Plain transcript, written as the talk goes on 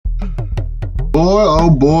Boy, oh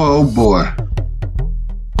boy, oh boy.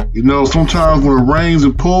 You know, sometimes when it rains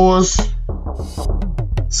it pours.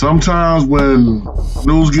 Sometimes when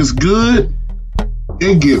news gets good,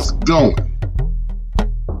 it gets going.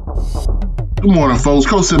 Good morning, folks.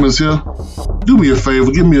 Coach Simmons here. Do me a favor,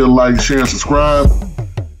 give me a like, share, and subscribe.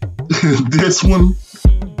 This one,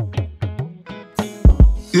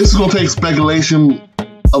 this is gonna take speculation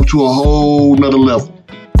up to a whole nother level.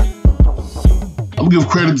 I'm gonna give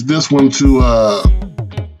credit to this one to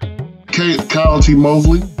Kyle T.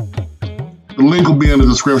 Mosley. The link will be in the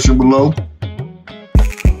description below.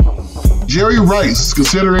 Jerry Rice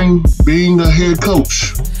considering being a head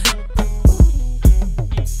coach.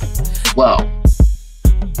 Wow.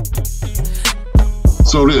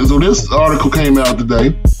 So this article came out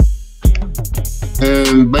today,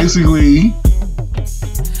 and basically,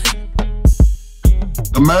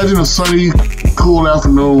 imagine a sunny, cool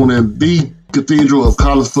afternoon in the cathedral of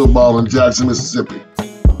college football in Jackson, Mississippi.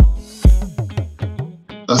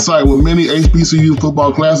 A site where many HBCU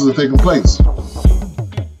football classes are taking place.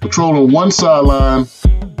 Patrolling one sideline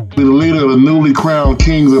be the leader of the newly crowned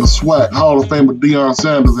Kings of the SWAC, Hall of Famer Deion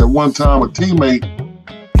Sanders, at one time a teammate,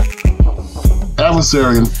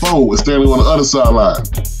 adversary, and foe, is standing on the other sideline.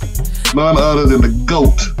 None other than the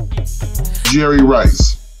GOAT, Jerry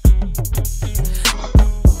Rice.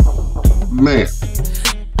 Man.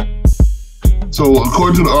 So,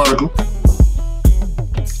 according to the article,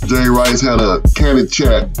 Jerry Rice had a candid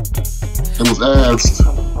chat and was asked,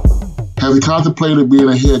 has he contemplated being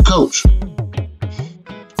a head coach?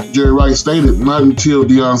 Jerry Rice stated, not until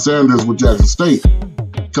Deion Sanders with Jackson State.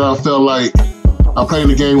 Because I felt like I played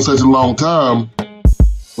the game such a long time,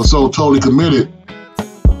 was so totally committed.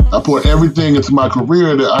 I put everything into my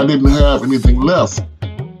career that I didn't have anything left.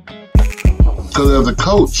 Because as a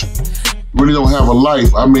coach, you really don't have a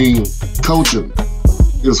life. I mean, coaching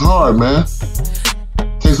is hard, man.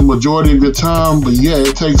 It takes a majority of your time, but yeah,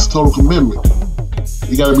 it takes total commitment.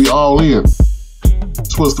 You gotta be all in.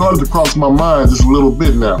 So it started to cross my mind just a little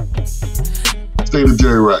bit now. Stated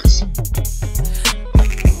Jerry Rice.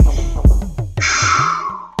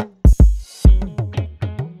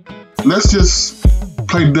 Let's just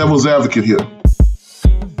play devil's advocate here.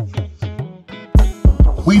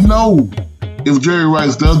 We know if Jerry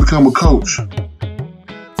Rice does become a coach,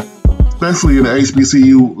 especially in the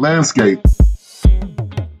HBCU landscape,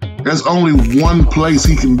 there's only one place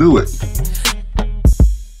he can do it.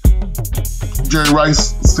 Jerry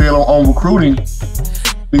Rice said on recruiting,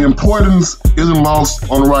 the importance isn't lost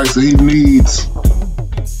on Rice that he needs,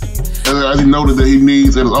 as he noted that he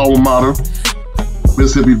needs at his alma mater,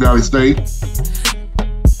 Mississippi Valley State.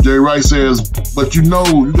 Jerry Rice says, but you know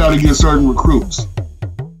you got to get certain recruits.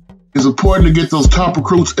 It's important to get those top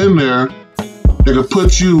recruits in there that can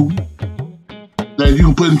that you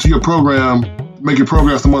can put into your program, make your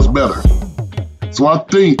program so much better. So I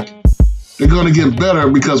think they're going to get better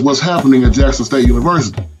because what's happening at Jackson State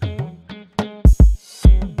University.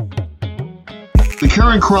 The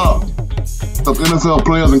current crop of NFL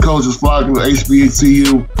players and coaches flocking to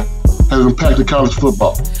HBCU has impacted college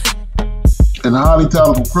football. And highly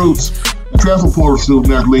talented recruits and transfer portal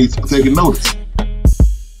student athletes are taking notice.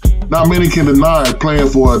 Not many can deny playing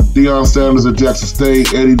for Deion Sanders at Jackson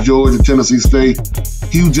State, Eddie George at Tennessee State,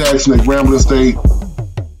 Hugh Jackson at Grambling State,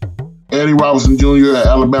 Eddie Robinson Jr. at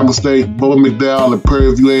Alabama State, Bubba McDowell at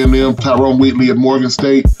Prairie View A&M, Tyrone Wheatley at Morgan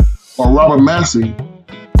State, or Robert Massey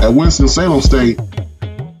at Winston-Salem State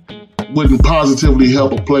wouldn't positively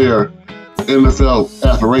help a player with NFL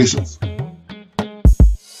aspirations.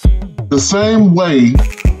 The same way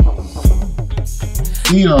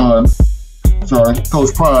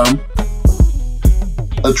Coach Prime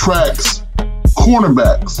attracts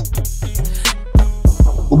cornerbacks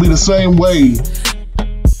will be the same way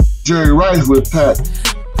Jerry Rice would attack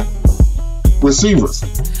receivers.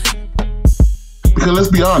 Because let's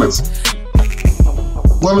be honest,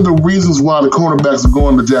 one of the reasons why the cornerbacks are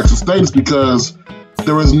going to Jackson State is because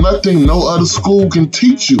there is nothing no other school can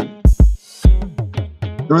teach you.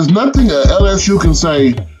 There is nothing that LSU can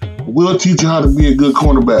say, we'll teach you how to be a good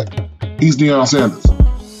cornerback. He's Deion Sanders.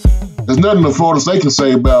 There's nothing that Florida State can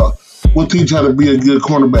say about, we'll teach you how to be a good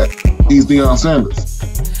cornerback. He's Deion Sanders.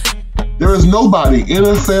 There is nobody,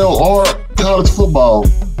 NFL or college football,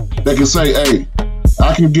 that can say, hey,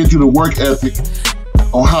 I can get you the work ethic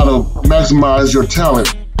on how to maximize your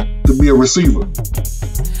talent to be a receiver,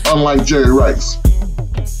 unlike Jerry Rice.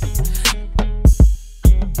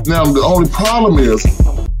 Now, the only problem is,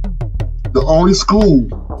 the only school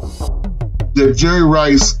that Jerry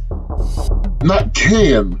Rice not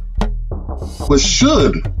can, but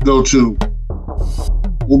should go to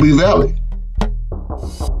will be Valley.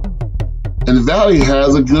 And Valley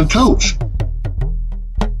has a good coach.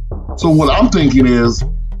 So what I'm thinking is,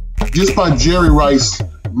 just by Jerry Rice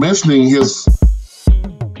mentioning his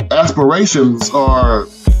aspirations or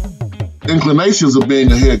inclinations of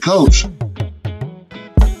being a head coach,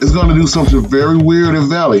 is going to do something very weird in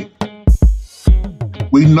Valley.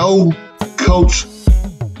 We know Coach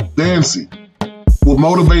Dancy will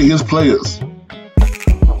motivate his players.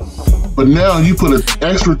 But now you put an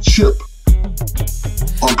extra chip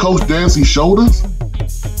on Coach Dancy's shoulders.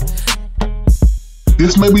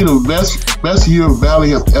 This may be the best year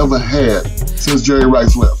Valley has ever had since Jerry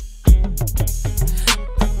Rice left.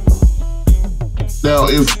 Now,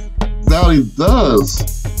 if Valley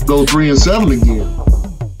does go 3-7 again,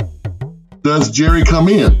 does Jerry come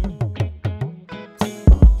in?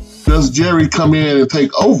 Does Jerry come in and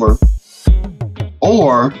take over?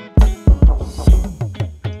 Or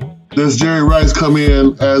does Jerry Rice come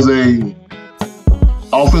in as a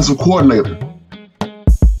offensive coordinator?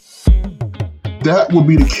 That would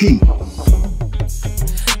be the key.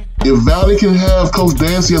 If Valley can have Coach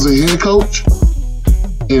Dancy as a head coach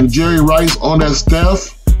and Jerry Rice on that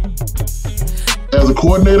staff as a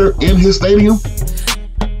coordinator in his stadium,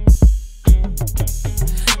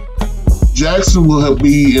 Jackson will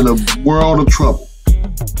be in a world of trouble.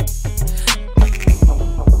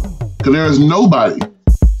 Because there is nobody,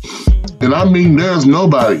 and I mean there's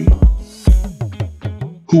nobody,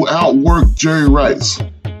 who outworked Jerry Rice.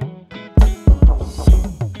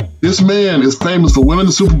 This man is famous for winning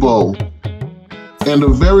the Super Bowl and the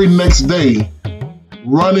very next day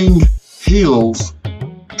running hills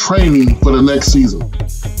training for the next season.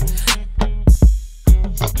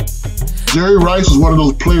 Jerry Rice was one of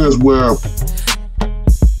those players where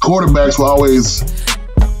quarterbacks were always,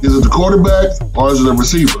 is it the quarterback or is it a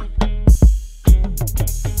receiver?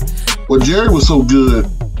 Well, Jerry was so good,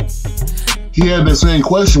 he had that same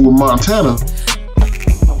question with Montana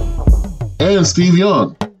and Steve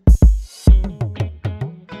Young.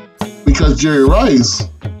 Because Jerry Rice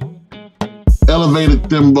elevated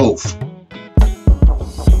them both.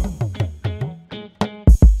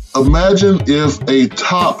 Imagine if a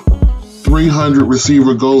top 300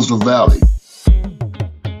 receiver goes to Valley.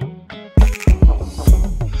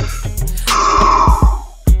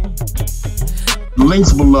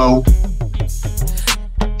 Links below.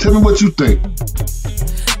 Tell me what you think.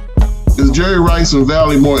 Is Jerry Rice and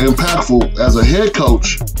Valley more impactful as a head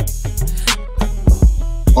coach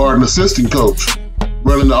or an assistant coach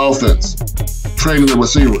running the offense, training the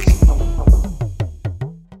receivers?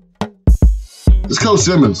 It's Coach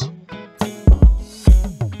Simmons.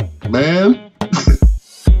 Man,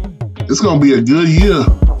 it's going to be a good year,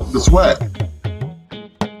 the SWAC.